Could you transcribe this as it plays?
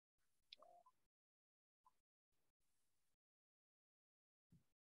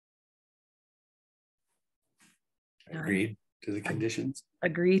Agreed to the conditions.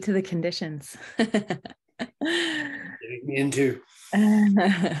 Agree to the conditions. Getting into.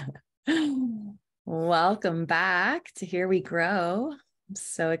 Welcome back to Here We Grow. I'm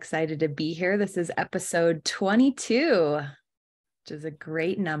so excited to be here. This is episode 22, which is a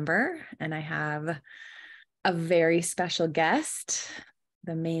great number. And I have a very special guest,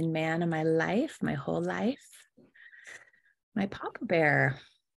 the main man of my life, my whole life, my Papa Bear.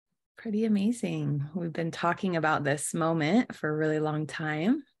 Pretty amazing. We've been talking about this moment for a really long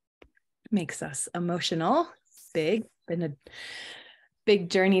time. It makes us emotional. Been a big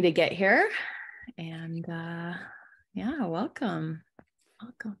journey to get here. And welcome.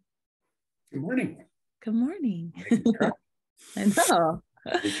 Welcome. Good morning. Good morning. I know.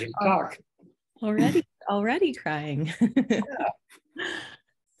 We can talk. Already crying. Yeah.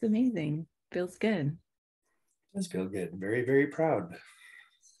 It's amazing. Feels good. It does feel good. Very, very proud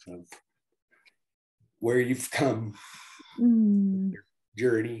of where you've come, your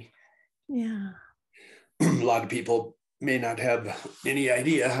journey. Yeah. A lot of people may not have any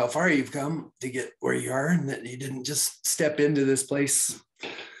idea how far you've come to get where you are, and that you didn't just step into this place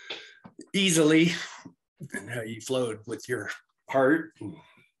easily, and how you flowed with your heart.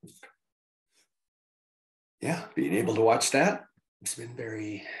 Yeah, being able to watch that, it's been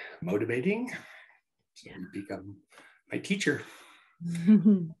very motivating. So you become my teacher.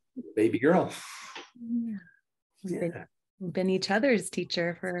 Baby girl. We've been each other's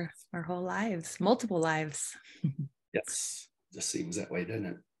teacher for our whole lives, multiple lives. Yes, just seems that way, doesn't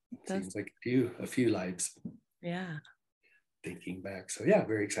it? Seems like a few lives. Yeah. Thinking back. So yeah,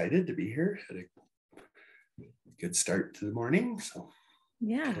 very excited to be here. Had a good start to the morning. So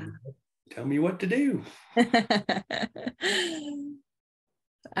yeah. Tell me what to do.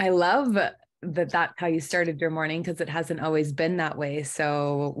 I love that's how you started your morning, because it hasn't always been that way.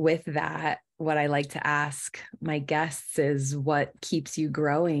 So with that, what I like to ask my guests is, what keeps you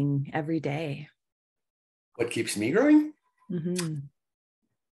growing every day? What keeps me growing? Mm-hmm.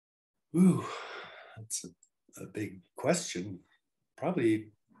 Ooh, that's a big question.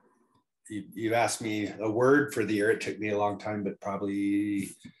 Probably you asked me a word for the year. It took me a long time, but probably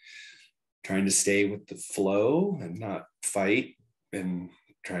trying to stay with the flow and not fight and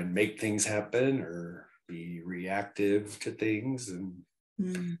try and make things happen or be reactive to things, and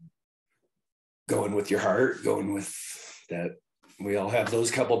going with your heart, going with that. We all have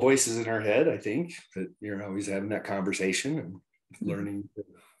those couple voices in our head, I think, that you're always having that conversation, and learning to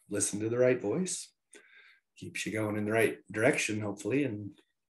listen to the right voice keeps you going in the right direction, hopefully. And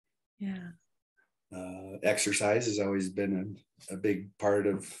exercise has always been a big part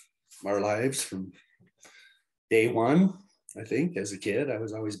of our lives from day one. I think as a kid, I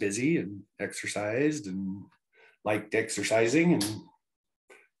was always busy and exercised and liked exercising, and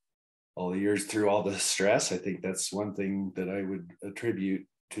all the years through all the stress, I think that's one thing that I would attribute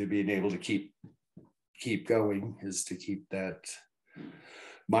to being able to keep going, is to keep that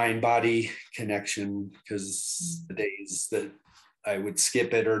mind-body connection. Because the days that I would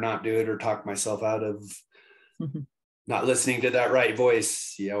skip it or not do it or talk myself out of not listening to that right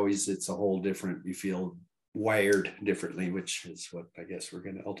voice, it's a whole different, you feel wired differently, which is what I guess we're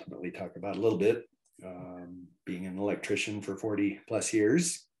going to ultimately talk about a little bit. Being an electrician for 40 plus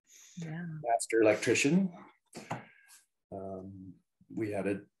years, master electrician. We had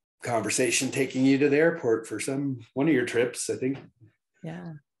a conversation taking you to the airport for one of your trips, I think.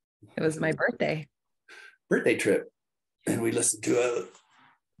 Yeah, it was my birthday trip, and we listened to a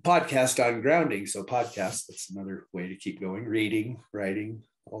podcast on grounding. So podcast, that's another way to keep going. Reading, writing,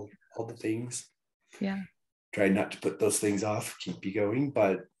 all the things. Yeah. Try not to put those things off, keep you going.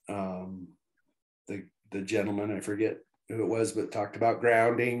 But the gentleman, I forget who it was, but talked about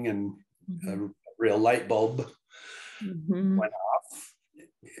grounding, and a real light bulb went off,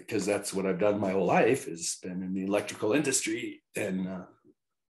 because that's what I've done my whole life, is been in the electrical industry, and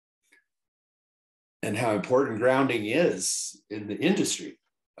how important grounding is in the industry.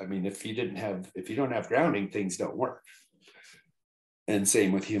 I mean, if you don't have grounding, things don't work. And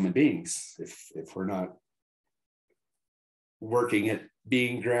same with human beings. If we're not working at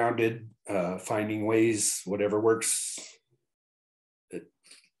being grounded, finding ways, whatever works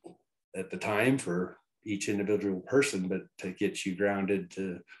at the time for each individual person, but to get you grounded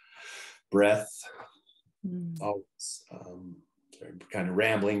to breath. Always, sorry, I'm kind of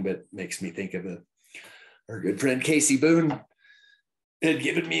rambling, but makes me think of our good friend Casey Boone had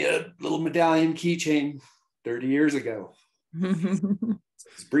given me a little medallion keychain 30 years ago.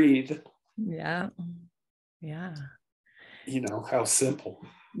 It's breathe. Yeah. How simple.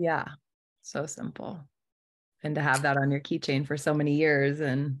 Yeah. So simple. And to have that on your keychain for so many years,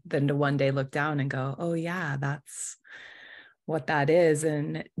 and then to one day look down and go, oh yeah, that's what that is.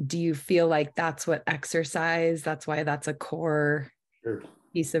 And do you feel like that's what exercise, that's why that's a core Sure.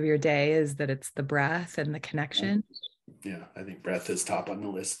 piece of your day, is that it's the breath and the connection? Yeah, I think breath is top on the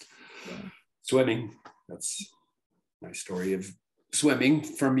list. Yeah. Swimming, that's my story of swimming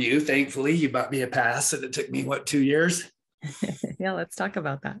from you. Thankfully, you bought me a pass, and it took me, 2 years? Yeah, let's talk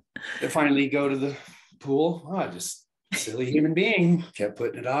about that. To finally go to the pool. Oh, just silly human being, kept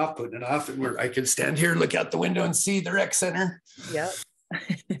putting it off, and I could stand here, look out the window, and see the rec center. Yep.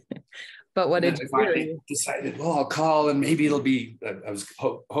 But what did you finally decided, well, I'll call, and maybe it'll be,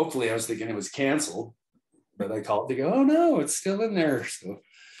 hopefully I was thinking it was canceled, but I called to go, oh no, it's still in there. So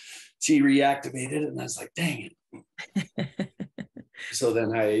she reactivated it, and I was like, dang it. So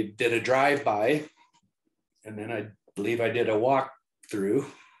then I did a drive-by, and then I believe I did a walk through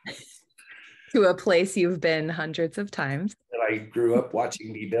to a place you've been hundreds of times that I grew up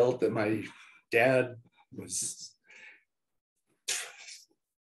watching be built, that my dad was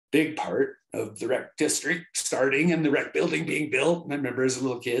big part of the rec district starting and the rec building being built. And I remember as a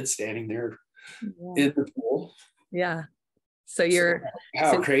little kid standing there in the pool. Yeah. So you're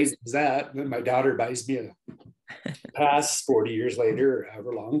how crazy is that? Then my daughter buys me a pass 40 years later, or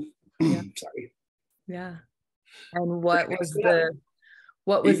however long. Yeah. Sorry. Yeah. And what was the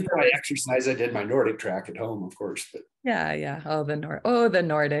exercise? I did my Nordic track at home, of course, but yeah. Oh, the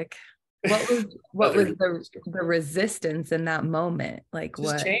Nordic. What was the resistance in that moment? Like just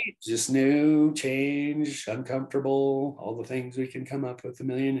what? Change, just new, change, uncomfortable, all the things we can come up with, a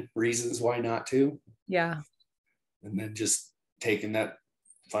million reasons why not to. Yeah. And then just taking that,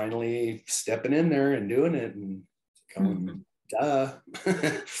 finally stepping in there and doing it and going, duh.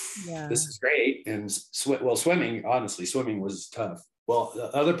 Yeah. This is great. And swimming, honestly, swimming was tough. Well, the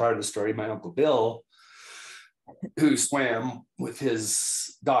other part of the story, my Uncle Bill, who swam with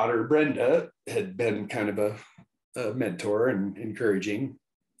his daughter Brenda, had been kind of a mentor and encouraging,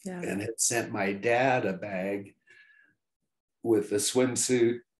 and had sent my dad a bag with a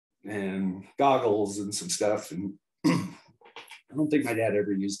swimsuit and goggles and some stuff. And I don't think my dad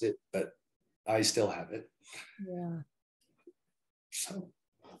ever used it, but I still have it. Yeah. So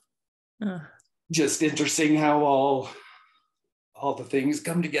just interesting how all the things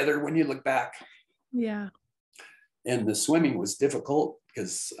come together when you look back. Yeah. And the swimming was difficult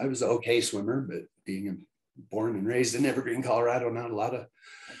because I was an okay swimmer, but being born and raised in Evergreen, Colorado, not a lot of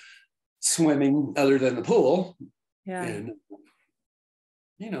swimming other than the pool. Yeah. And,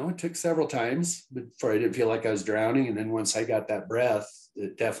 it took several times before I didn't feel like I was drowning. And then once I got that breath,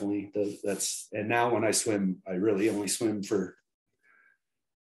 it definitely does. And now when I swim, I really only swim for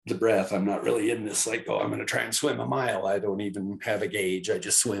the breath. I'm not really in this like, I'm going to try and swim a mile. I don't even have a gauge. I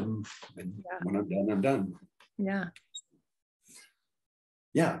just swim. And when I'm done, I'm done. Yeah.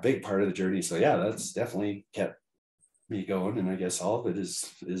 Yeah, big part of the journey. So yeah, that's definitely kept me going. And I guess all of it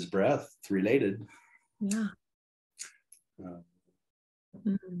is breath related. Yeah.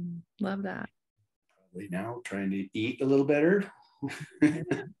 Love that. Probably now trying to eat a little better,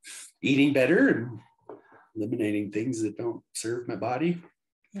 eating better and eliminating things that don't serve my body.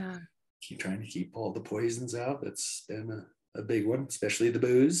 Yeah. Keep trying to keep all the poisons out. That's been a big one, especially the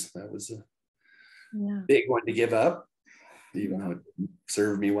booze. That was a big one to give up, even though it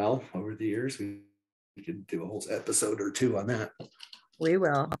served me well over the years. We could do a whole episode or two on that. We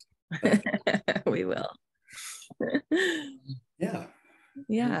will. We will. Yeah.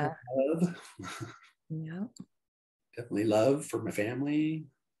 Yeah. Love. Yeah. Definitely love for my family.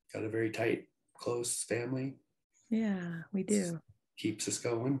 Got a very tight, close family. Yeah, we do. Keeps us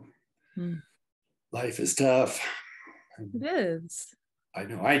going. Life is tough. It is. I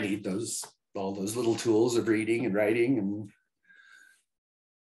know I need all those little tools of reading and writing and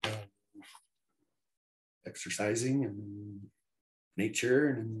exercising and nature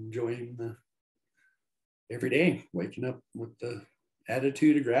and enjoying the every day, waking up with the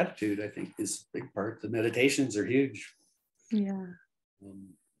attitude of gratitude, I think is a big part. The meditations are huge. Yeah.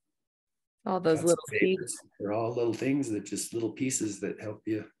 All those little things. They're all little things that just little pieces that help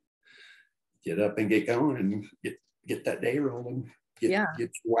you get up and get going and get that day rolling. Get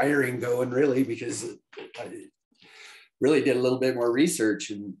wiring going, really, because I really did a little bit more research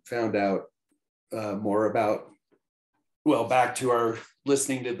and found out more about, back to our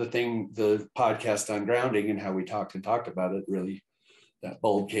listening to the podcast on grounding and how we talked about it, really that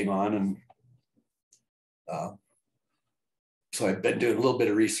bulb came on. And so I've been doing a little bit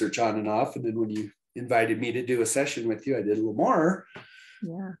of research on and off. And then when you invited me to do a session with you, I did a little more.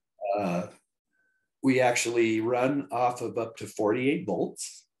 Yeah. We actually run off of up to 48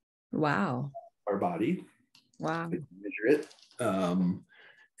 volts. Wow. Our body. Wow. We can measure it.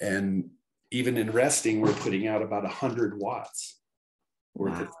 And even in resting, we're putting out about 100 watts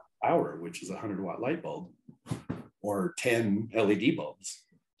worth of power, which is a 100-watt light bulb or 10 LED bulbs.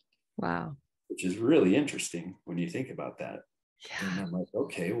 Wow. Which is really interesting when you think about that. Yeah. And I'm like,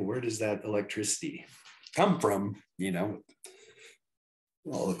 okay, well, where does that electricity come from? You know,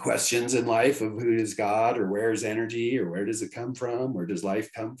 all the questions in life of who is God, or where is energy, or where does it come from? Where does life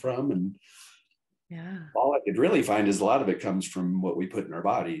come from? And all I could really find is a lot of it comes from what we put in our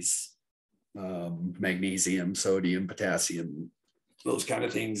bodies. Magnesium, sodium, potassium, those kind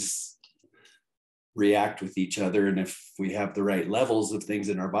of things react with each other. And if we have the right levels of things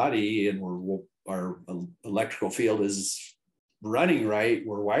in our body and our electrical field is running right,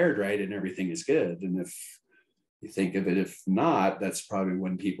 we're wired right, and everything is good. And if you think of it, if not, that's probably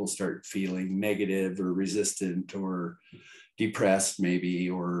when people start feeling negative or resistant or depressed maybe,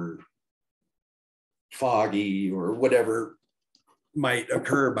 or foggy, or whatever might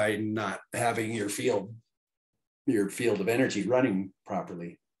occur by not having your field of energy running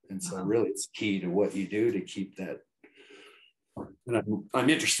properly. And so really it's key to what you do to keep that. And I'm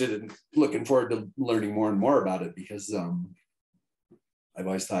interested in looking forward to learning more and more about it, because I've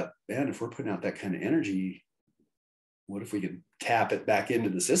always thought, man, if we're putting out that kind of energy, what if we could tap it back into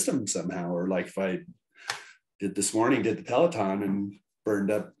the system somehow? Or like if I did the Peloton and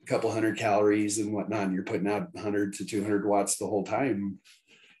burned up a couple hundred calories and whatnot, and you're putting out 100 to 200 watts the whole time,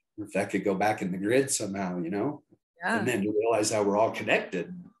 if that could go back in the grid somehow, you know? Yeah. And then you realize how we're all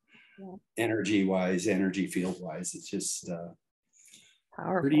connected. Energy wise, energy field wise, it's just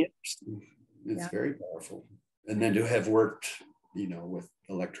powerful. Pretty interesting. It's very powerful. And then to have worked, you know, with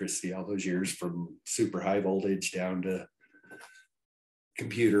electricity all those years, from super high voltage down to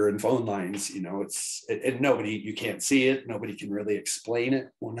computer and phone lines, you know, and you can't see it, nobody can really explain it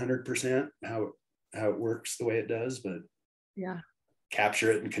 100% how it works the way it does, but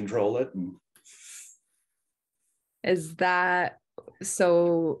capture it and control it. And is that,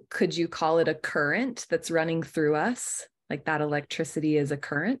 so could you call it a current that's running through us? Like that electricity is a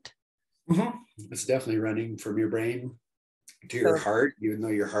current? Mm-hmm. It's definitely running from your brain to your heart, even though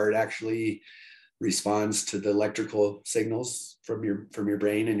your heart actually responds to the electrical signals from your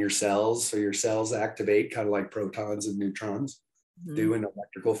brain and your cells. So your cells activate kind of like protons and neutrons do in an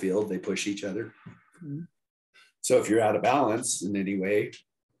electrical field. They push each other. So if you're out of balance in any way,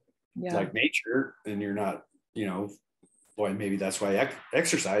 like nature, and you're not, you know, boy, maybe that's why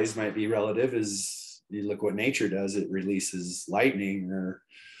exercise might be relative, is you look what nature does. It releases lightning or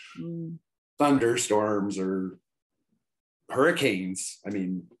thunderstorms or hurricanes. I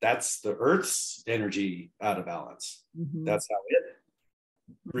mean, that's the Earth's energy out of balance. That's how it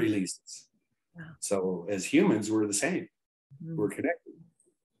releases. So as humans, we're the same. We're connected.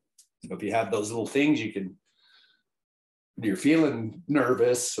 So if you have those little things, you're feeling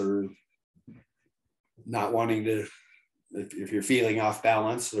nervous or not wanting to, if you're feeling off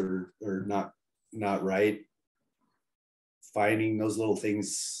balance or not right, finding those little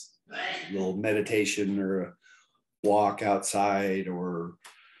things, little meditation or a walk outside or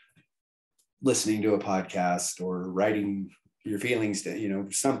listening to a podcast or writing your feelings, you know,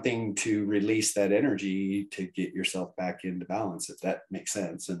 something to release that energy to get yourself back into balance, if that makes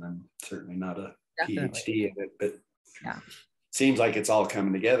sense. And I'm certainly not a PhD in it, but seems like it's all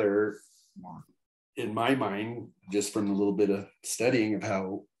coming together in my mind, just from a little bit of studying of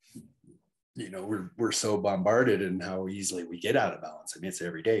how, you know, we're so bombarded and how easily we get out of balance. I mean, it's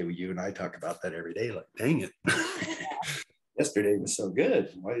every day. You and I talk about that every day. Like, dang it, yesterday was so good.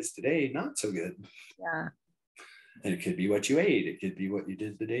 Why is today not so good? Yeah. And it could be what you ate. It could be what you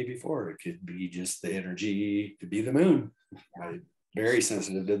did the day before. It could be just the energy. It could be the moon. I'm very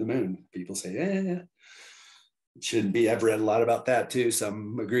sensitive to the moon. People say, it shouldn't be. I've read a lot about that too.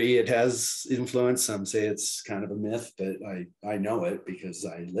 Some agree it has influence. Some say it's kind of a myth, but I know it because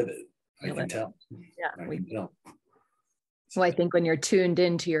I live it. I can tell. Yeah, I can tell. Well, I think when you're tuned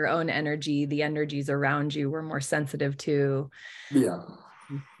into your own energy, the energies around you we're more sensitive to.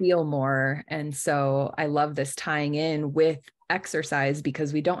 Feel more. And so I love this tying in with exercise,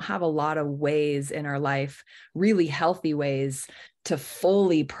 because we don't have a lot of ways in our life, really healthy ways, to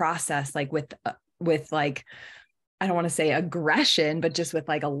fully process, like with like, I don't want to say aggression, but just with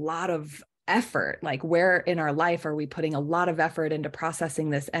like a lot of effort. Like, where in our life are we putting a lot of effort into processing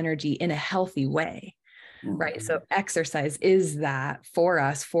this energy in a healthy way? Right. So exercise is that for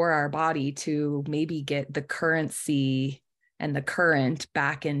us, for our body, to maybe get the currency and the current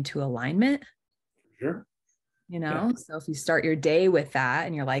back into alignment. Sure. So if you start your day with that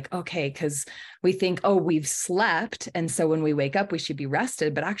and you're like, okay, because we think, oh, we've slept. And so when we wake up, we should be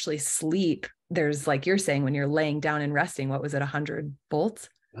rested, but actually sleep, there's like you're saying, when you're laying down and resting, what was it? 100 volts?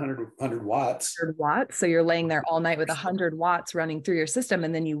 100 watts. 100 watts. So you're laying there all night with 100 watts running through your system.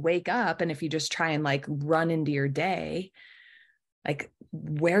 And then you wake up. And if you just try and like run into your day, like,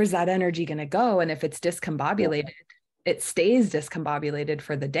 where's that energy going to go? And if it's discombobulated, it stays discombobulated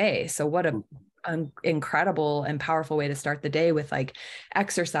for the day. So what an incredible and powerful way to start the day, with like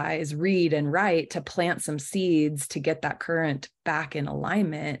exercise, read and write, to plant some seeds to get that current back in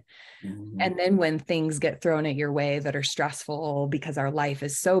alignment. And then when things get thrown at your way that are stressful, because our life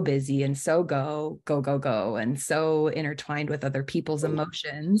is so busy and so go, and so intertwined with other people's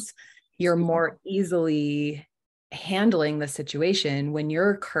emotions, you're more easily handling the situation when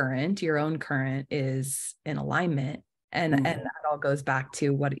your own current is in alignment. And that all goes back to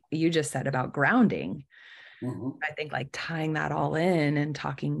what you just said about grounding. I think like tying that all in and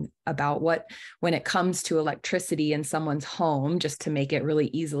talking about when it comes to electricity in someone's home, just to make it really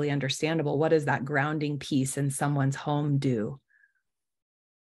easily understandable, what does that grounding piece in someone's home do?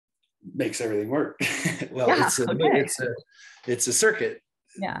 Makes everything work. Well, it's a circuit.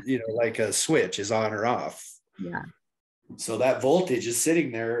 Like a switch is on or off. So that voltage is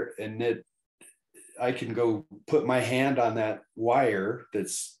sitting there, and I can go put my hand on that wire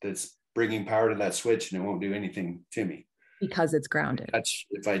that's bringing power to that switch, and it won't do anything to me because it's grounded.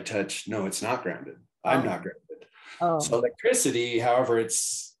 If I touch, no, it's not grounded. I'm not grounded. So Oh. electricity, however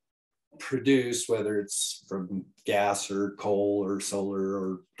it's produced, whether it's from gas or coal or solar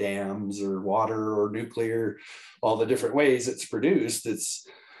or dams or water or nuclear, all the different ways it's produced,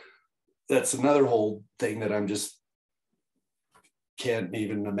 that's another whole thing that I'm just can't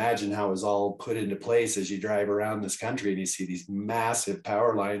even imagine how it's all put into place as you drive around this country and you see these massive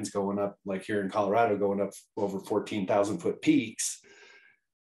power lines going up, like here in Colorado, going up over 14,000 foot peaks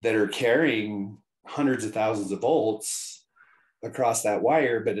that are carrying hundreds of thousands of volts across that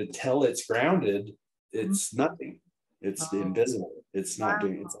wire. But until it's grounded, it's nothing. It's invisible. It's not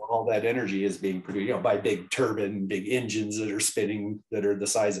doing, it's all that energy is being produced, by big turbine, big engines that are spinning, that are the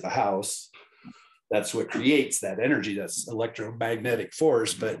size of a house. That's what creates that energy. That's electromagnetic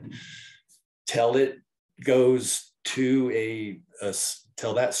force. But till it goes to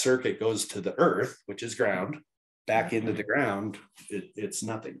till that circuit goes to the earth, which is ground, back into the ground, it's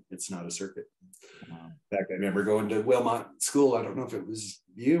nothing. It's not a circuit. In fact, I remember going to Wilmot School. I don't know if it was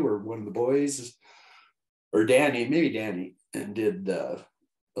you or one of the boys or Danny, maybe Danny, and did a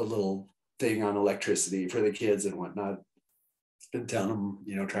little thing on electricity for the kids and whatnot. Been telling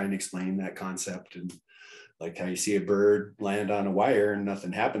them, trying to explain that concept, and like how you see a bird land on a wire and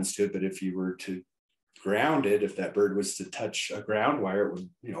nothing happens to it. But if you were to ground it, if that bird was to touch a ground wire, it would,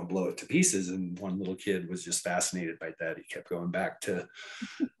 blow it to pieces. And one little kid was just fascinated by that. He kept going back to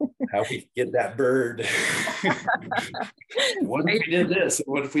how we get that bird. What if we did this?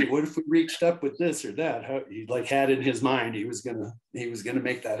 What if we reached up with this or that? How he had in his mind he was gonna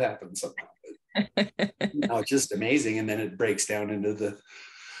make that happen somehow. It's just amazing. And then it breaks down into the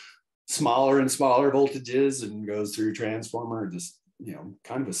smaller and smaller voltages and goes through transformer. Just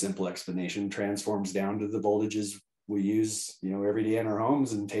kind of a simple explanation, transforms down to the voltages we use every day in our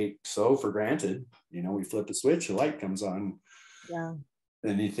homes and take so for granted. We flip a switch, the light comes on.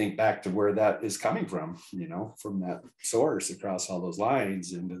 And you think back to where that is coming from, from that source across all those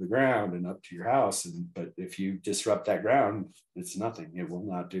lines into the ground and up to your house. But if you disrupt that ground, it's nothing. It will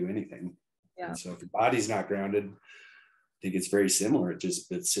not do anything. And so if your body's not grounded, I think it's very similar. It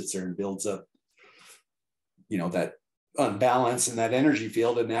sits there and builds up, that unbalance in that energy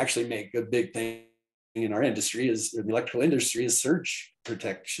field. And actually make a big thing in our industry in the electrical industry is surge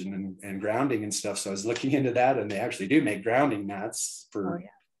protection and grounding and stuff. So I was looking into that, and they actually do make grounding mats for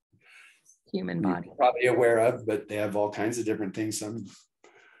human body. You're probably aware of, but they have all kinds of different things. So I'm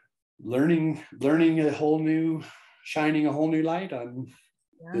learning shining a whole new light on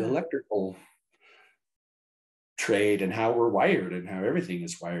the electrical trade and how we're wired and how everything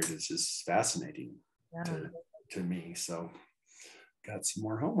is wired. Is just fascinating to me. So got some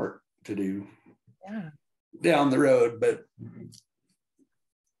more homework to do down the road, but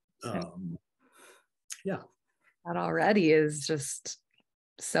that already is just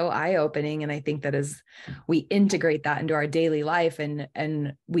so eye-opening. And I think that as we integrate that into our daily life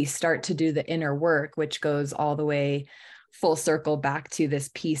and we start to do the inner work, which goes all the way full circle back to this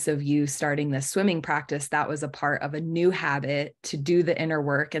piece of you starting this swimming practice, that was a part of a new habit to do the inner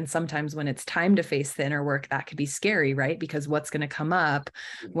work. And sometimes when it's time to face the inner work, that could be scary, right? Because what's going to come up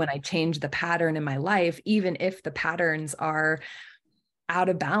when I change the pattern in my life, even if the patterns are out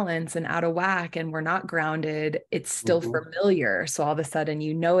of balance and out of whack and we're not grounded, it's still Mhm. familiar. So all of a sudden,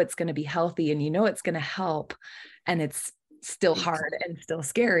 you know, it's going to be healthy and you know, it's going to help. And it's still hard and still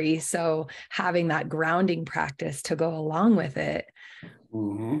scary. So having that grounding practice to go along with it,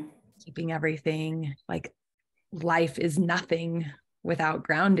 Mhm. keeping everything like life is nothing without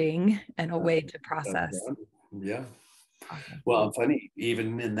grounding and a way to process. Yeah. Awesome. Well, funny,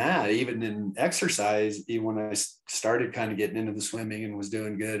 even in that, even in exercise, even when I started kind of getting into the swimming and was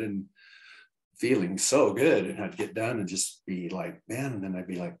doing good and feeling so good, and I'd get done and just be like, man, and then I'd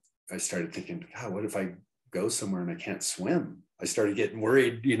be like, I started thinking, God, what if I go somewhere and I can't swim? I started getting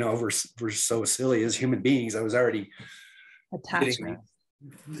worried, you know, we're so silly as human beings. I was already getting, Attachment.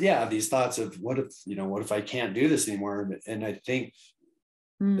 yeah, these thoughts of what if, you know, what if I can't do this anymore? And I think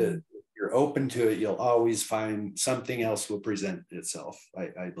that Mm. if you're open to it, you'll always find something else will present itself.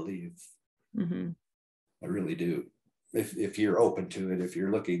 I believe. Mm-hmm. I really do. If you're open to it, if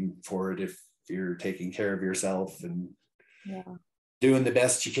you're looking for it, if you're taking care of yourself and Yeah. doing the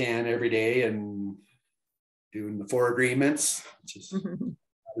best you can every day and doing the 4 agreements, just Mm-hmm.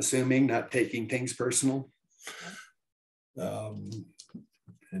 assuming, not taking things personal, um,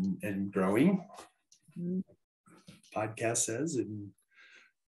 and growing, podcast says, and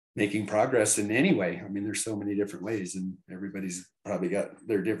making progress in any way. I mean, there's so many different ways, and everybody's probably got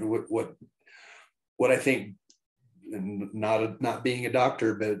their different. What I think, and not being a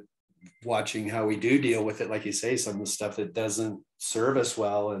doctor, but watching how we do deal with it, like you say, some of the stuff that doesn't serve us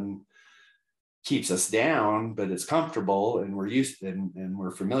well and keeps us down, but it's comfortable and we're used to, and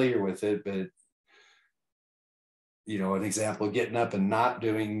we're familiar with it. But you know, an example, getting up and not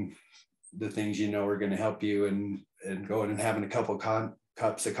doing the things you know are going to help you, and going and having a couple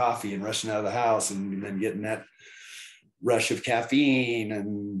cups of coffee and rushing out of the house, and then getting that rush of caffeine,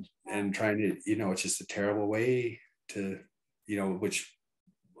 and trying to, you know, it's just a terrible way to, you know, which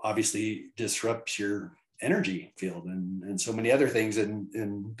obviously disrupts your energy field, and so many other things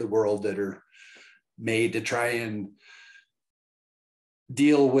in the world that are made to try and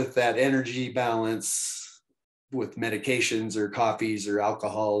deal with that energy balance with medications or coffees or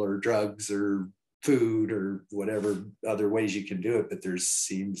alcohol or drugs or food or whatever other ways you can do it. But there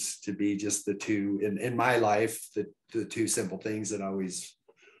seems to be just the two in my life, the two simple things that always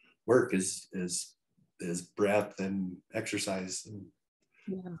work is breath and exercise, and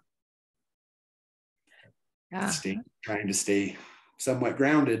Yeah. Yeah. trying to stay somewhat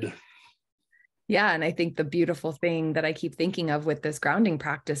grounded. Yeah. And I think the beautiful thing that I keep thinking of with this grounding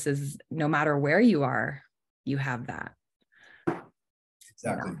practice is no matter where you are, you have that.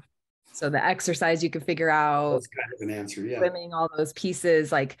 Exactly. You know? So the exercise you can figure out, That's kind of an answer. Yeah. swimming, all those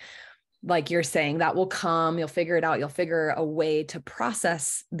pieces, like you're saying, that will come, you'll figure it out. You'll figure a way to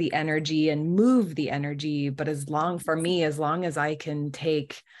process the energy and move the energy. But for me, as long as I can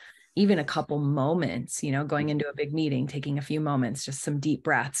take even a couple moments, you know, going into a big meeting, taking a few moments, just some deep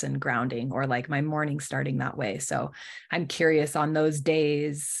breaths and grounding, or like my morning starting that way. So I'm curious, on those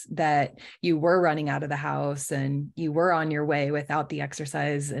days that you were running out of the house and you were on your way without the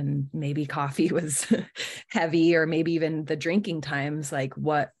exercise, and maybe coffee was heavy, or maybe even the drinking times, like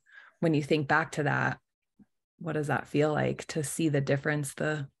when you think back to that, what does that feel like to see the difference,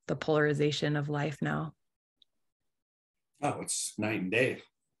 the polarization of life now? Oh, it's night and day.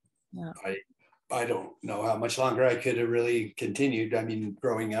 Yeah. I don't know how much longer I could have really continued. I mean,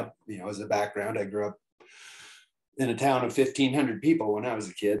 growing up, you know, as a background, I grew up in a town of 1,500 people when I was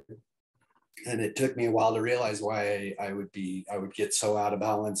a kid. And it took me a while to realize why I would get so out of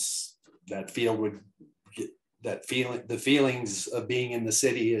balance. That field would get that feeling, the feelings of being in the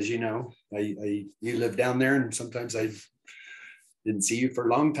city, as you know, you live down there, and sometimes I didn't see you for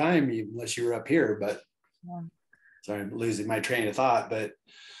a long time unless you were up here. But Yeah. sorry, I'm losing my train of thought. But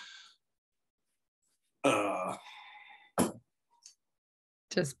uh,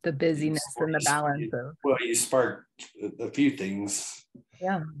 Just the busyness and the balance of, well, you sparked a few things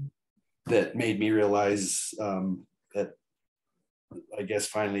yeah. that made me realize that, I guess,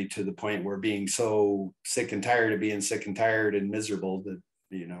 finally to the point where being so sick and tired of being sick and tired and miserable that,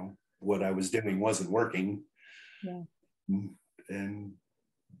 you know, what I was doing wasn't working. Yeah. And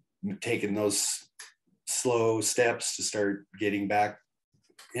taking those slow steps to start getting back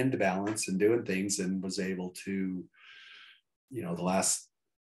into balance and doing things, and was able to, you know, the last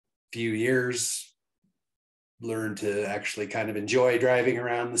few years learn to actually kind of enjoy driving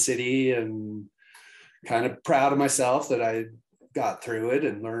around the city, and kind of proud of myself that I got through it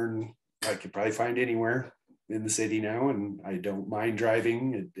and learned I could probably find anywhere in the city now, and I don't mind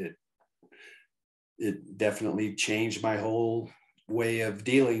driving. It definitely changed my whole way of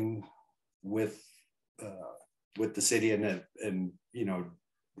dealing with with the city and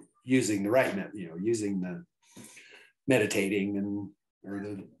using the right, using the meditating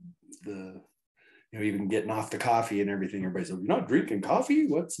or the even getting off the coffee and everything. Everybody's like, "You're not drinking coffee?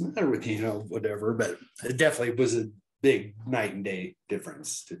 What's the matter with you?" Whatever. But it definitely was a big night and day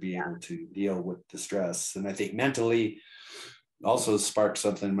difference to be able to deal with the stress. And I think mentally also sparked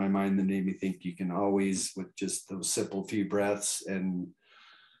something in my mind that made me think you can always, with just those simple few breaths, and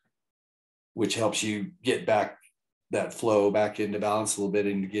which helps you get back that flow back into balance a little bit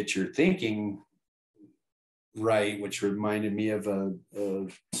and to get your thinking right, which reminded me of a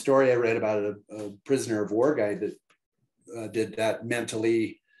story I read about a prisoner of war guy that did that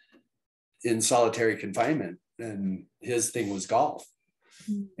mentally in solitary confinement. And his thing was golf.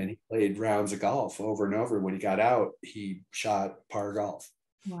 And he played rounds of golf over and over. When he got out, he shot par golf.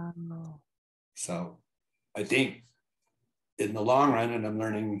 Wow. So I think in the long run, and I'm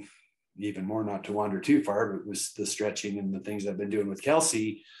learning even more not to wander too far, but it was the stretching and the things I've been doing with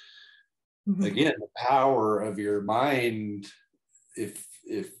Kelsey. Again, the power of your mind, if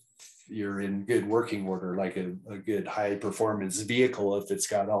you're in good working order, like a good high performance vehicle, if it's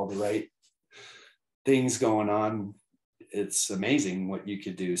got all the right things going on, it's amazing what you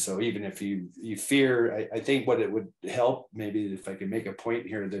could do. So even if you fear, I think what it would help, maybe if I could make a point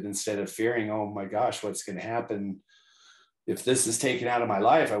here, that instead of fearing, oh my gosh, what's going to happen if this is taken out of my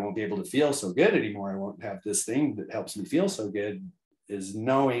life, I won't be able to feel so good anymore, I won't have this thing that helps me feel so good, is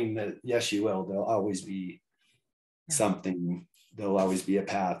knowing that yes, you will. There'll always be something, there'll always be a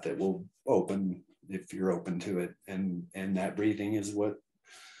path that will open if you're open to it. And that breathing is what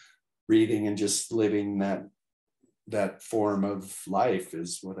breathing and just living that form of life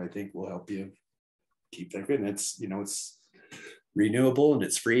is what I think will help you keep that good. And it's renewable and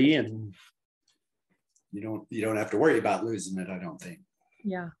it's free, and you don't have to worry about losing it, I don't think.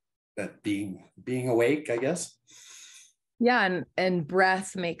 Yeah. That being awake, I guess. Yeah. And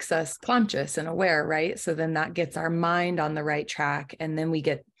breath makes us conscious and aware, right? So then that gets our mind on the right track. And then we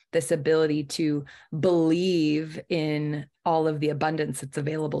get this ability to believe in all of the abundance that's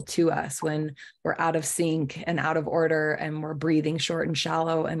available to us. When we're out of sync and out of order and we're breathing short and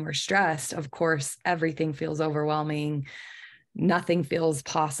shallow and we're stressed, of course, everything feels overwhelming. Nothing feels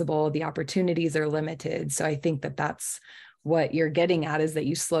possible. The opportunities are limited. So I think that that's what you're getting at, is that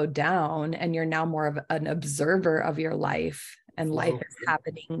you slowed down and you're now more of an observer of your life, and life is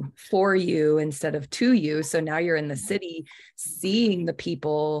happening for you instead of to you. So now you're in the city seeing the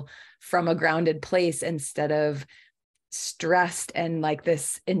people from a grounded place instead of stressed and like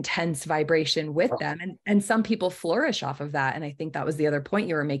this intense vibration with them. And some people flourish off of that. And I think that was the other point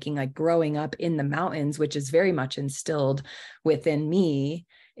you were making, like growing up in the mountains, which is very much instilled within me,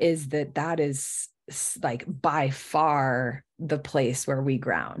 is that is like by far the place where we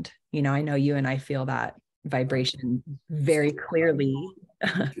ground. I know you and I feel that vibration very clearly.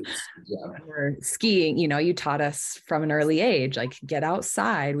 We're skiing, you taught us from an early age, like get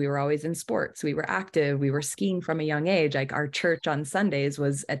outside. We were always in sports. We were active. We were skiing from a young age. Like our church on Sundays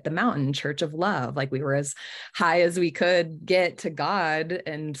was at the mountain, Church of Love. Like we were as high as we could get to God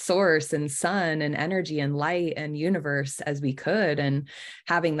and source and sun and energy and light and universe as we could. And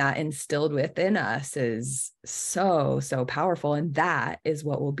having that instilled within us is so, so powerful. And that is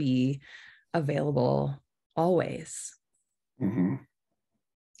what will be available always. Mm-hmm.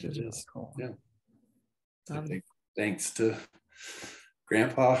 It is cool. Yeah. I think thanks to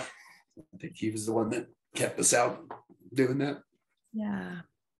Grandpa, I think he was the one that kept us out doing that. Yeah.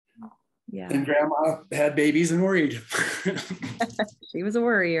 And Grandma had babies and worried. She was a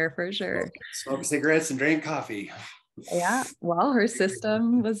worrier for sure. Smoked cigarettes and drank coffee. Yeah. Well, her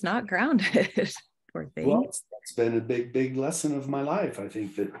system was not grounded. Poor thing. Well, that's been a big, big lesson of my life. I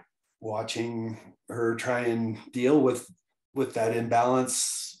think that watching her try and deal with that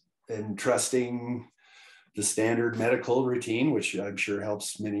imbalance and trusting the standard medical routine, which I'm sure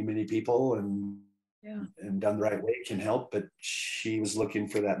helps many, many people, and done the right way can help. But she was looking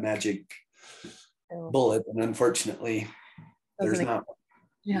for that magic bullet, and unfortunately, there's not one.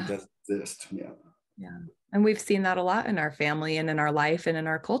 Yeah. It doesn't exist. Yeah. Yeah. And we've seen that a lot in our family and in our life and in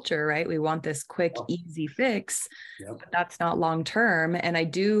our culture, right? We want this quick, easy fix, but that's not long-term. And I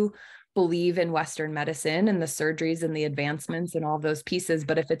do believe in Western medicine and the surgeries and the advancements and all those pieces.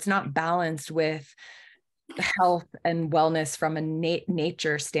 But if it's not balanced with health and wellness from a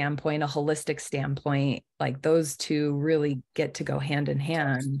nature standpoint, a holistic standpoint, like those two really get to go hand in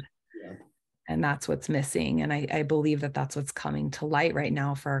hand. Yeah. And that's what's missing. And I believe that that's what's coming to light right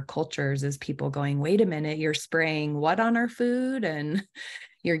now for our cultures, is people going, wait a minute, you're spraying what on our food? And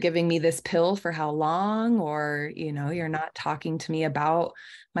you're giving me this pill for how long? Or, you're not talking to me about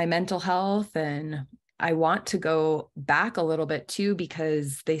my mental health. And I want to go back a little bit too,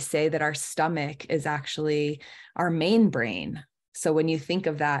 because they say that our stomach is actually our main brain. So when you think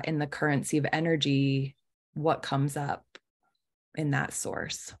of that in the currency of energy, what comes up in that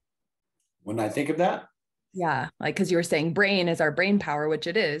source? When I think of that, yeah, like, because you were saying brain is our brain power, which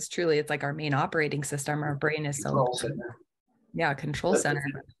it is. Truly, it's like our main operating system. Our brain is so, yeah, control center.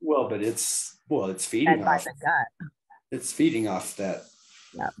 But it's feeding off. It's feeding off that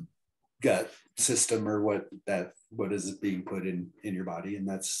gut system, or what is it being put in your body, and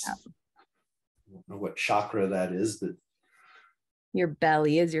that's I don't know what chakra that is, but your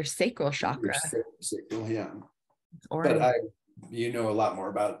belly is your sacral chakra. Sacral, yeah. But you know a lot more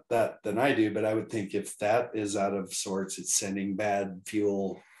about that than I do, but I would think if that is out of sorts, it's sending bad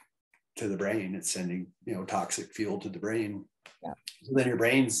fuel to the brain. It's sending, toxic fuel to the brain. Yeah. So then your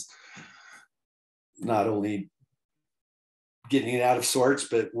brain's not only getting it out of sorts,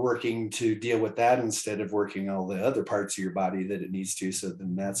 but working to deal with that instead of working all the other parts of your body that it needs to. So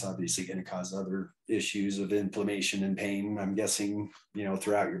then that's obviously going to cause other issues of inflammation and pain, I'm guessing,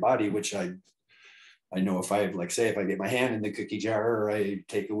 throughout your body, which I know if I get my hand in the cookie jar, or I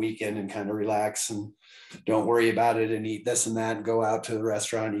take a weekend and kind of relax and don't worry about it and eat this and that and go out to the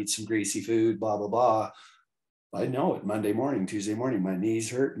restaurant, eat some greasy food, blah, blah, blah. I know it. Monday morning, Tuesday morning, my knees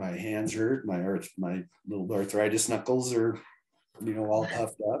hurt, my hands hurt, my little arthritis knuckles are, all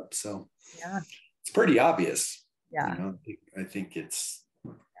puffed up. So yeah, it's pretty obvious. Yeah. I think it's,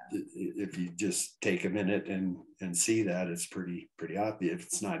 if you just take a minute and see that, it's pretty obvious.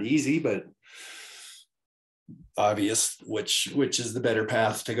 It's not easy, but obvious which is the better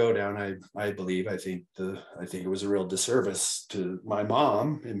path to go down. I believe. I think it was a real disservice to my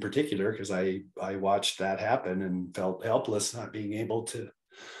mom in particular, because I watched that happen and felt helpless, not being able to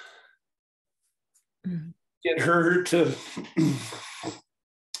get her to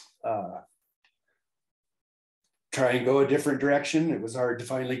try and go a different direction. It was hard to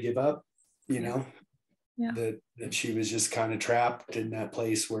finally give up, Yeah. that she was just kind of trapped in that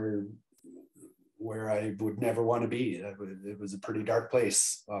place where I would never want to be. It was a pretty dark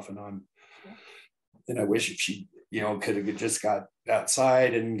place off and on. Yeah. And I wish if she, could have just got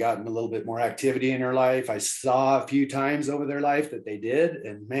outside and gotten a little bit more activity in her life. I saw a few times over their life that they did,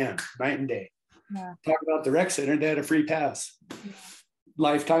 and man, night and day. Yeah. Talk about the rec center. They had a free pass. Yeah.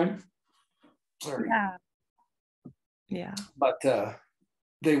 Lifetime. Sorry. Yeah. Yeah. But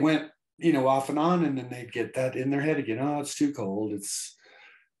they went, off and on, and then they'd get that in their head again. Oh, it's too cold. It's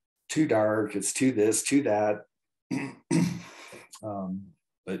too dark, it's too this, too that.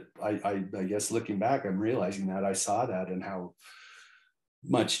 But I guess looking back, I'm realizing that I saw that and how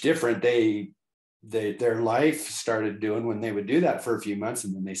much different their life started doing when they would do that for a few months,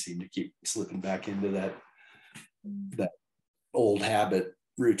 and then they seemed to keep slipping back into that old habit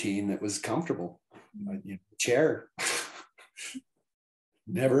routine that was comfortable. Chair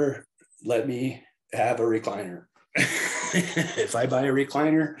never let me have a recliner. If I buy a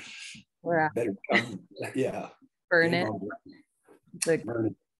recliner, better come, burn it. Burn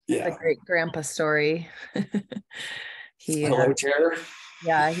it. Yeah. The great grandpa story. Hello, chair.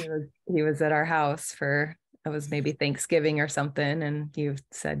 Yeah, he was at our house for, it was maybe Thanksgiving or something, and he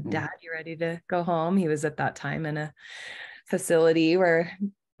said, "Dad, you ready to go home?" He was at that time in a facility where,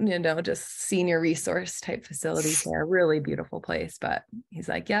 just senior resource type facilities there, really beautiful place. But he's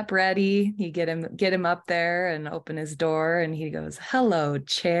like, "Yep, ready." You get him up there and open his door, and he goes, "Hello,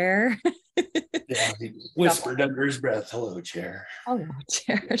 chair." Yeah, he whispered under his breath, "Hello, chair." Hello,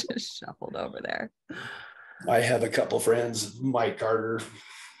 chair. Just shuffled over there. I have a couple friends, Mike Carter,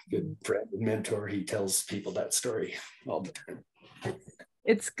 good friend and mentor. He tells people that story all the time.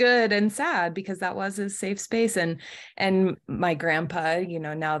 It's good and sad, because that was his safe space. And my grandpa,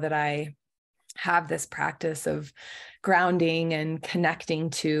 now that I have this practice of grounding and connecting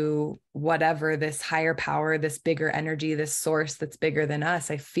to whatever, this higher power, this bigger energy, this source that's bigger than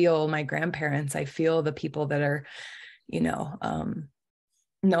us, I feel my grandparents, I feel the people that are, no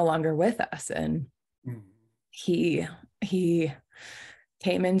longer with us. And he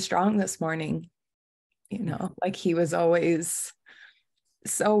came in strong this morning, like he was always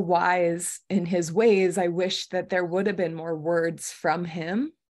so wise in his ways. I wish that there would have been more words from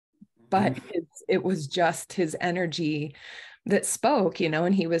him, but it was just his energy that spoke,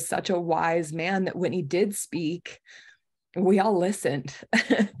 and he was such a wise man that when he did speak, we all listened.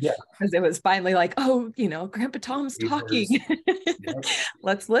 Yeah. Because it was finally like, oh, Grandpa Tom's talking.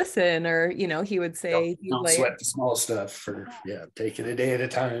 Let's listen. Or, he would say, don't sweat the small stuff, take it a day at a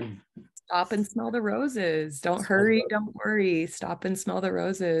time. Stop and smell the roses. Don't hurry. Don't worry. Stop and smell the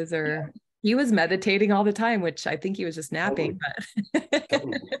roses. Or he was meditating all the time, which I think he was just napping.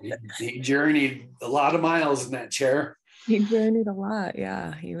 Totally. he journeyed a lot of miles in that chair. He journeyed a lot.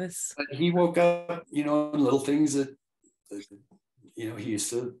 Yeah, he was. But he woke up, little things that, he used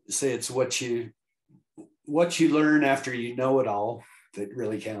to say it's what you learn after you know it all that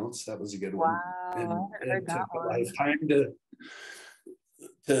really counts. That was a good one. Wow, And took a lifetime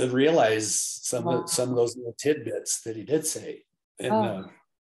to realize some of those little tidbits that he did say. And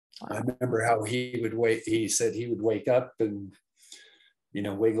I remember how he said he would wake up and,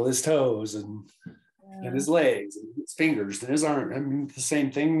 wiggle his toes and his legs and his fingers and his arm. I mean, the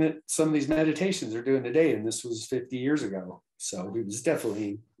same thing that some of these meditations are doing today. And this was 50 years ago. So he was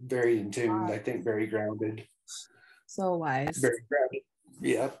definitely very in tune, I think very grounded. So wise. Very grounded.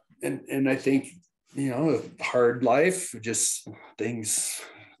 Yeah. And I think, a hard life, just things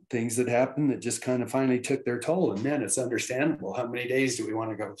that happen that just kind of finally took their toll. And then it's understandable. How many days do we want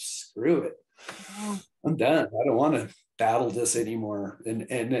to go, screw it? I'm done. I don't want to battle this anymore. And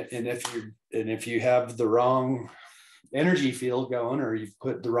if you have the wrong energy field going, or you've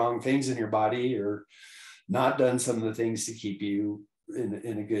put the wrong things in your body, or not done some of the things to keep you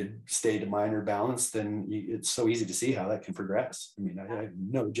in a good state of mind or balance, then it's so easy to see how that can progress. I mean, I have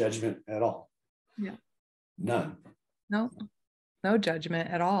no judgment at all. Yeah. None. No judgment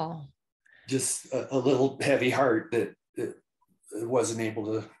at all. Just a little heavy heart that it wasn't able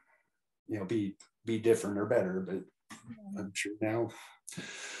to, be different or better. But I'm sure now,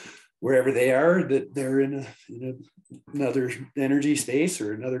 wherever they are, that they're in another energy space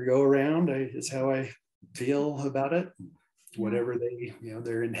or another go around. Is how I feel about it. Whatever they,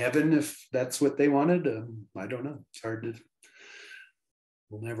 they're in heaven if that's what they wanted. I don't know. It's hard to.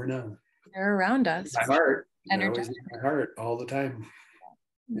 We'll never know. They're around us. My heart. Always in my heart all the time.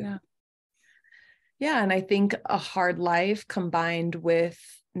 Yeah. And I think a hard life combined with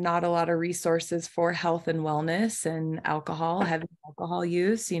not a lot of resources for health and wellness and heavy alcohol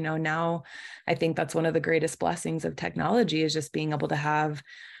use, now I think that's one of the greatest blessings of technology, is just being able to have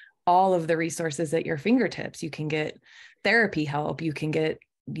all of the resources at your fingertips. You can get therapy help, you can get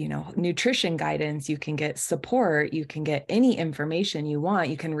nutrition guidance, you can get support, you can get any information you want,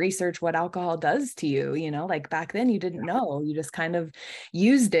 you can research what alcohol does to you, like back then you didn't know, you just kind of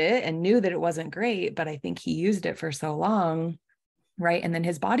used it and knew that it wasn't great, but I think he used it for so long, right? And then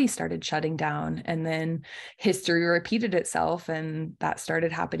his body started shutting down, and then history repeated itself, and that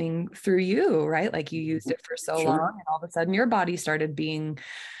started happening through you, right? Like you used it for so long, and all of a sudden your body started being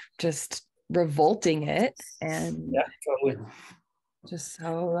just revolting it, and totally. Just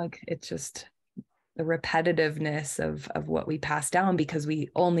so like, it's just the repetitiveness of what we pass down, because we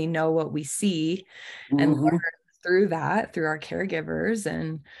only know what we see and learn through our caregivers,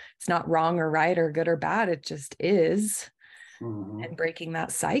 and it's not wrong or right or good or bad. It just is. And breaking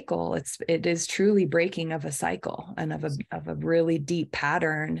that cycle, it is truly breaking of a cycle and of a really deep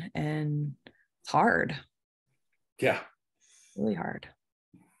pattern, and it's hard. Yeah. Really hard.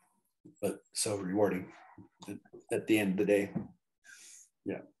 But so rewarding at the end of the day.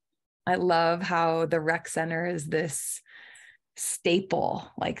 Yeah. I love how the rec center is this staple,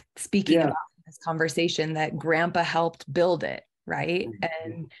 like speaking about this conversation, that grandpa helped build it, right?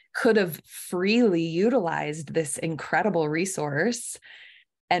 And could have freely utilized this incredible resource.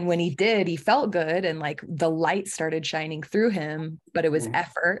 And when he did, he felt good, and like the light started shining through him, but it was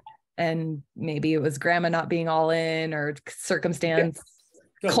effort. And maybe it was grandma not being all in, or circumstance,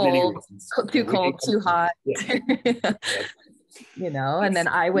 cold, too cold, too hot. And then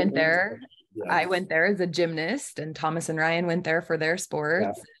I went there. I went there as a gymnast, and Thomas and Ryan went there for their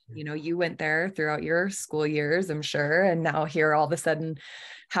sports. You went there throughout your school years, I'm sure. And now here, all of a sudden,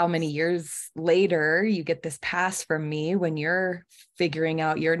 how many years later, you get this pass from me when you're figuring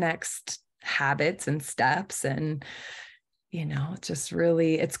out your next habits and steps. And it's just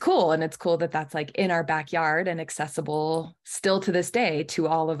really, it's cool. And it's cool that that's like in our backyard and accessible still to this day to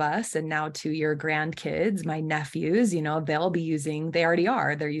all of us. And now to your grandkids, my nephews, they already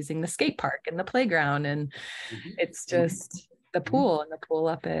are, they're using the skate park and the playground. And it's just the pool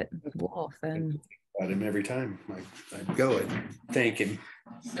up at Wolf. And about him every time I go and thank him.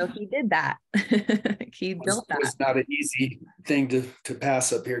 So he did that. He built that. It's not an easy thing to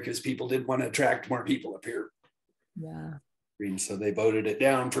pass up here, because people did want to attract more people up here. Yeah. So they voted it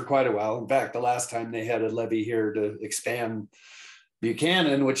down for quite a while. In fact, the last time they had a levy here to expand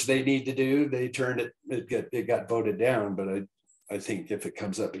Buchanan, which they need to do, they turned it got voted down. But I think if it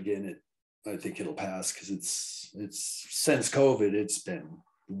comes up again, I think it'll pass, because it's since COVID, it's been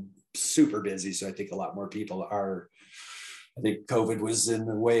super busy. So I think a lot more people are. I think COVID was in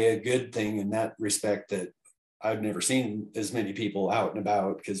a way a good thing in that respect, that I've never seen as many people out and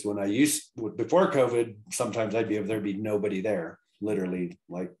about, because before COVID, sometimes there'd be nobody there. literally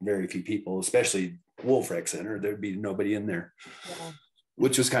like very few people, especially Wolf Rec Center. There'd be nobody in there,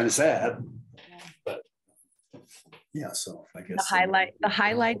 which was kind of sad. But yeah, so I guess the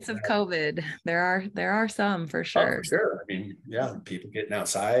highlights of COVID. There are some for sure. Oh, for sure. I mean, yeah, people getting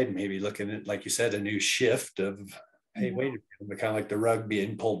outside, maybe looking at, like you said, a new shift of, hey, wait a minute, kind of like the rug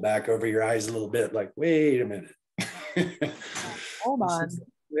being pulled back over your eyes a little bit, like, wait a minute. Hold on.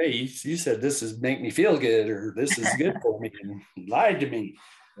 Hey, you said this is make me feel good, or this is good for me, and you lied to me.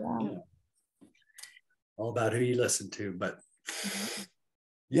 Yeah. All about who you listen to, but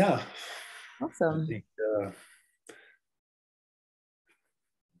yeah. Awesome. I think,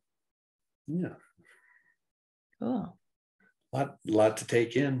 yeah. Cool. Lot to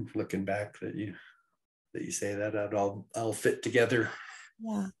take in looking back that you say that all fit together.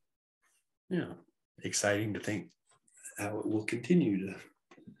 Yeah. Yeah. Exciting to think how it will continue to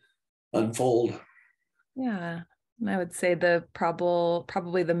unfold. Yeah. And I would say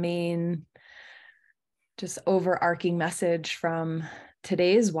probably the main just overarching message from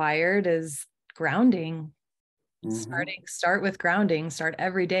today's Wired is grounding. Start with grounding, start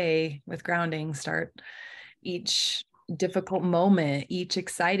every day with grounding, start each difficult moment, each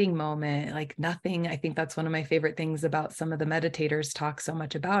exciting moment, like nothing. I think that's one of my favorite things about some of the meditators talk so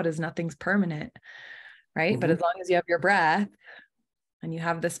much about is nothing's permanent, right? But as long as you have your breath and you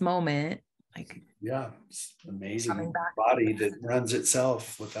have this moment, like, yeah, it's amazing body that runs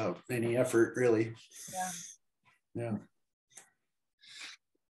itself without any effort, really. Yeah.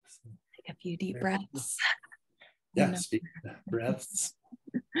 Take a few deep breaths. Yeah, speak breaths.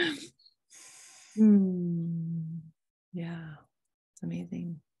 Yeah, it's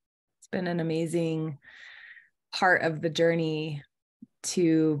amazing. It's been an amazing part of the journey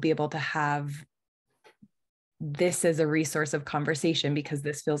to be able to have this as a resource of conversation, because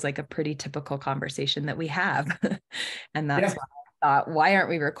this feels like a pretty typical conversation that we have. And that's why I thought, why aren't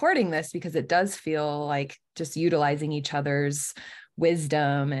we recording this? Because it does feel like just utilizing each other's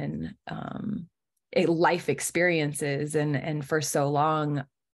wisdom and life experiences. And for so long,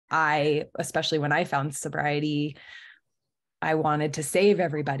 especially when I found sobriety, I wanted to save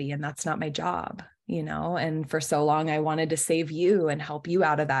everybody, and that's not my job, and for so long I wanted to save you and help you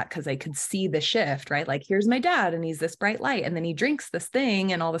out of that, because I could see the shift, right? Like, here's my dad and he's this bright light, and then he drinks this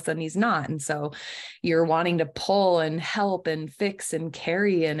thing and all of a sudden he's not. And so you're wanting to pull and help and fix and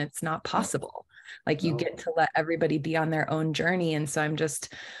carry, and it's not possible. Like, you get to let everybody be on their own journey. And so I'm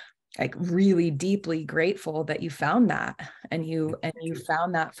just like really deeply grateful that you found that, and you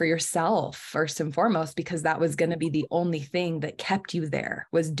found that for yourself first and foremost, because that was going to be the only thing that kept you there,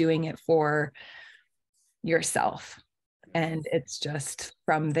 was doing it for yourself. And it's just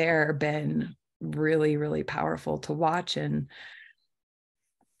from there been really, really powerful to watch and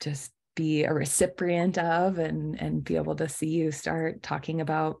just be a recipient of, and be able to see you start talking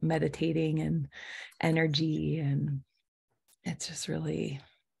about meditating and energy. And it's just really,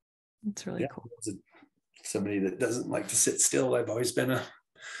 it's really cool. Somebody that doesn't like to sit still. I've always been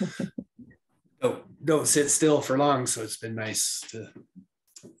don't sit still for long. So it's been nice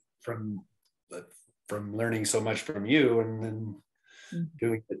from learning so much from you, and then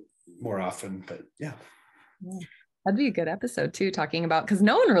doing it more often. But yeah. That'd be a good episode too, talking about, because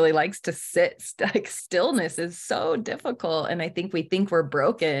no one really likes to sit. Like, stillness is so difficult. And I think we think we're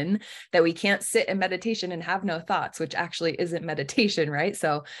broken, that we can't sit in meditation and have no thoughts, which actually isn't meditation, right?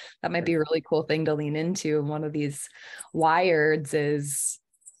 So that might be a really cool thing to lean into. And one of these wireds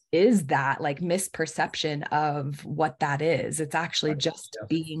is that like misperception of what that is. It's actually just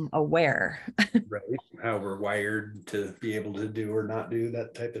being aware. Right. How we're wired to be able to do or not do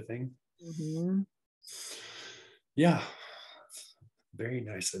that type of thing. Yeah, very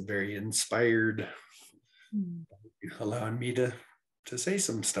nice and very inspired. Allowing me to say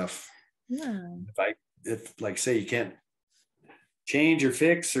some stuff. Yeah. If like say you can't change or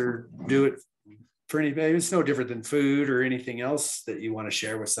fix or do it for anybody, it's no different than food or anything else that you want to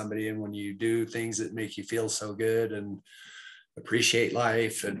share with somebody. And when you do things that make you feel so good and appreciate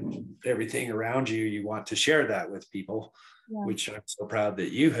life and everything around you, you want to share that with people, which I'm so proud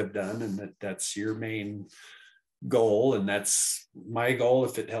that you have done, and that's your main goal. And that's my goal.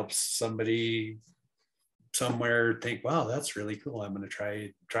 If it helps somebody somewhere think, wow, that's really cool, I'm going to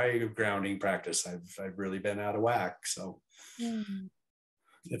try a grounding practice. I've really been out of whack. So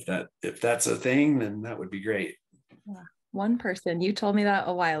if that's a thing, then that would be great. One person, you told me that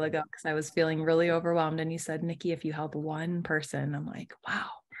a while ago because I was feeling really overwhelmed, and you said, Nikki, if you help one person, I'm like, wow,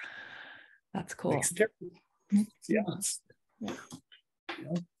 that's cool.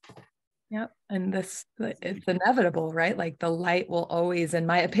 Yep. And it's inevitable, right? Like, the light will always, in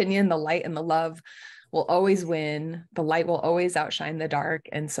my opinion, the light and the love will always win. The light will always outshine the dark.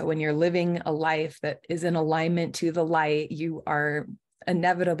 And so when you're living a life that is in alignment to the light, you are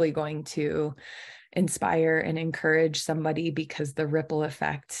inevitably going to inspire and encourage somebody, because the ripple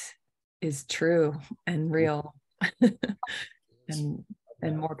effect is true and real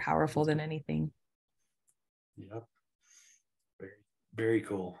and more powerful than anything. Yep. Very, very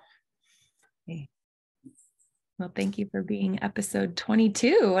cool. Okay. Well, thank you for being episode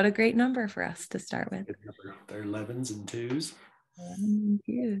 22. What a great number for us to start with. They're 11s and 2s. 11 and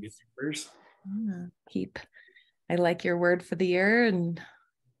 2s. Yeah. I like your word for the year, and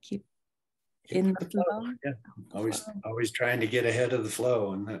keep in the flow. Yeah. Always trying to get ahead of the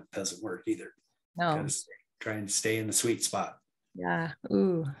flow, and that doesn't work either. No. Because trying to stay in the sweet spot. Yeah.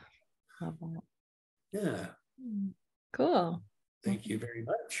 Ooh. Love that. Yeah. Cool. Thank you very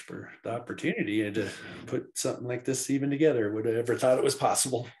much for the opportunity to put something like this even together. Would have ever thought it was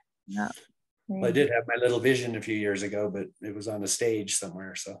possible. Yeah. Well, I did have my little vision a few years ago, but it was on a stage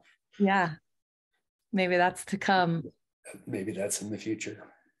somewhere. So yeah, maybe that's to come. Maybe that's in the future.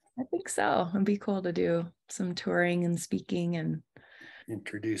 I think so. It'd be cool to do some touring and speaking and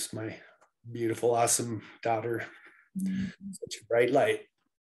introduce my beautiful, awesome daughter. Such a bright light.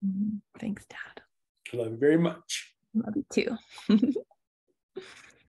 Thanks, Dad. Love you very much. Love you too.